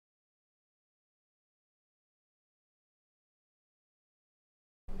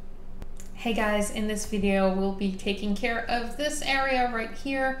Hey guys, in this video we'll be taking care of this area right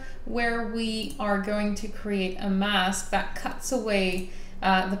here where we are going to create a mask that cuts away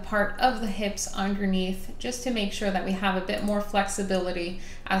the part of the hips underneath, just to make sure that we have a bit more flexibility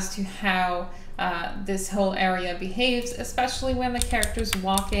as to how this whole area behaves, especially when the character's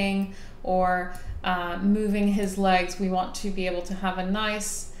walking or moving his legs. We want to be able to have a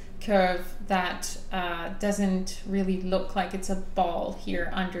nice curve that doesn't really look like it's a ball here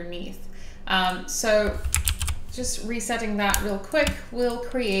underneath. So just resetting that real quick, we'll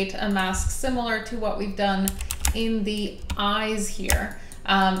create a mask similar to what we've done in the eyes here.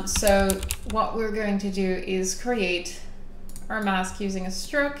 So what we're going to do is create our mask using a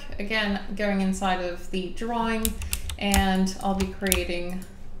stroke, again going inside of the drawing, and I'll be creating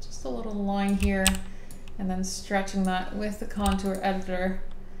just a little line here and then stretching that with the contour editor,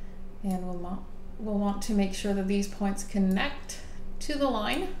 and we'll want to make sure that these points connect to the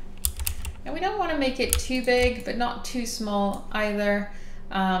line. And we don't want to make it too big, but not too small either.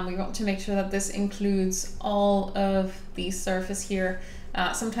 We want to make sure that this includes all of the surface here.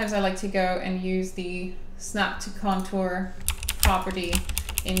 Sometimes I like to go and use the snap to contour property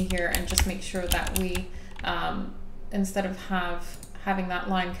in here and just make sure that we, instead of having that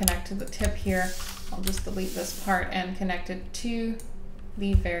line connect to the tip here, I'll just delete this part and connect it to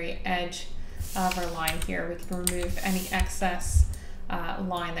the very edge of our line here. We can remove any excess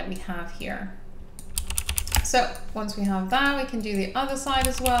line that we have here. So once we have that, we can do the other side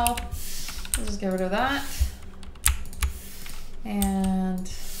as well. We'll just get rid of that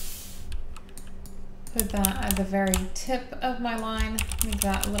and put that at the very tip of my line, make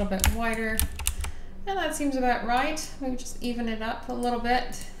that a little bit wider, and that seems about right. Maybe just even it up a little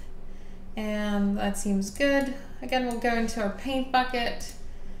bit, and that seems good. Again, we'll go into our paint bucket,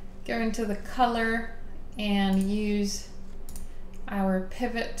 go into the color, and use our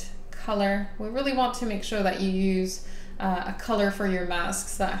pivot color. We really want to make sure that you use a color for your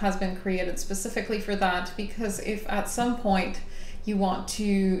masks that has been created specifically for that, because if at some point you want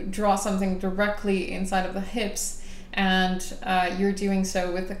to draw something directly inside of the hips and you're doing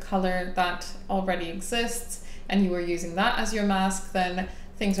so with a color that already exists and you are using that as your mask, then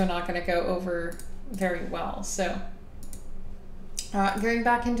things are not going to go over very well. So going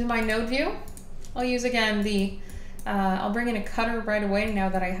back into my node view, I'll use again the I'll bring in a cutter right away now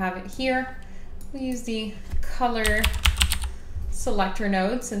that I have it here. We'll use the Colour-Selector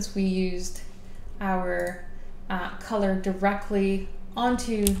node since we used our color directly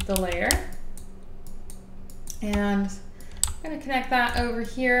onto the layer. And I'm going to connect that over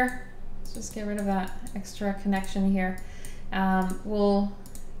here. Let's just get rid of that extra connection here. We'll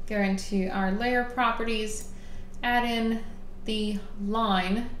go into our layer properties, add in the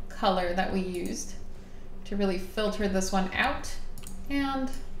line color that we used to really filter this one out, and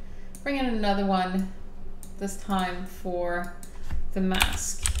bring in another one, this time for the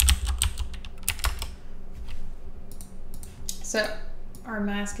mask. So our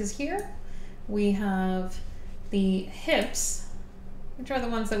mask is here. We have the hips, which are the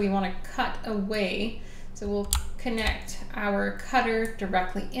ones that we want to cut away. So we'll connect our cutter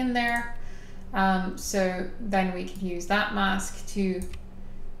directly in there. So then we can use that mask to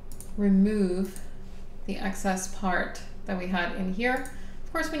remove the excess part that we had in here.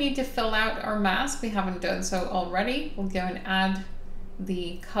 Of course, we need to fill out our mask. We haven't done so already. We'll go and add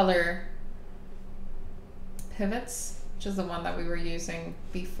the color pivots, which is the one that we were using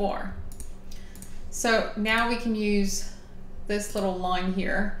before. So now we can use this little line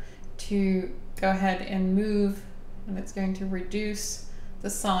here to go ahead and move, and it's going to reduce the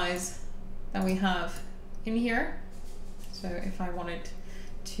size that we have in here. So if I wanted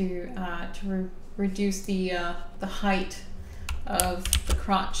to reduce the height of the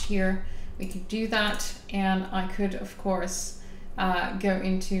crotch here, we could do that, and I could of course go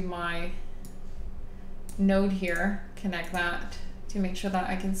into my node here, connect that to make sure that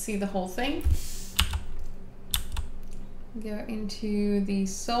I can see the whole thing. Go into the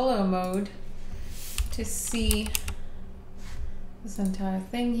solo mode to see this entire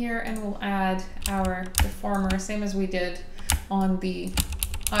thing here, and we'll add our deformer, same as we did on the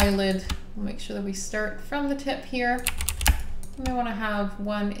eyelid. We'll make sure that we start from the tip here. You may want to have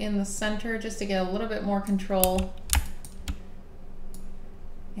one in the center just to get a little bit more control,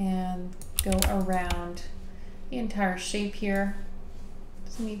 and go around the entire shape here.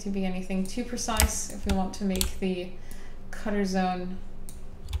 Doesn't need to be anything too precise. If we want to make the cutter zone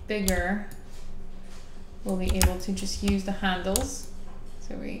bigger, we'll be able to just use the handles.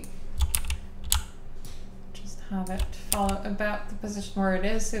 So we have it follow about the position where it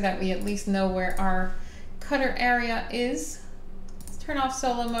is, so that we at least know where our cutter area is. Let's turn off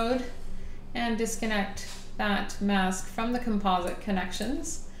solo mode and disconnect that mask from the composite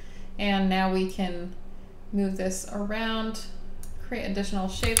connections. And now we can move this around, create additional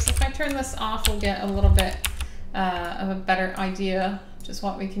shapes. If I turn this off, we'll get a little bit of a better idea just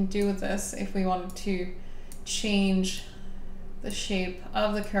what we can do with this if we wanted to change the shape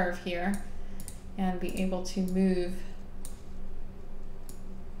of the curve here and be able to move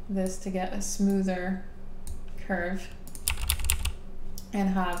this to get a smoother curve and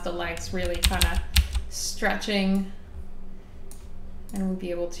have the legs really kind of stretching, and we'll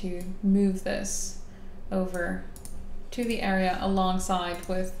be able to move this over to the area alongside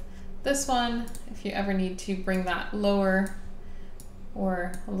with this one. If you ever need to bring that lower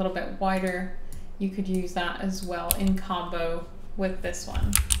or a little bit wider, you could use that as well in combo with this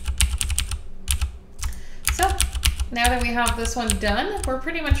one. So now that we have this one done, we're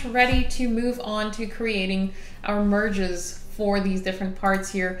pretty much ready to move on to creating our merges for these different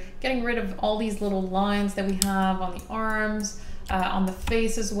parts here, getting rid of all these little lines that we have on the arms, on the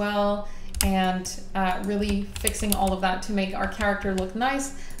face as well, and really fixing all of that to make our character look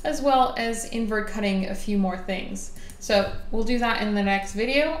nice, as well as invert cutting a few more things. So we'll do that in the next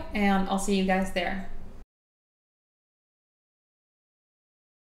video, and I'll see you guys there.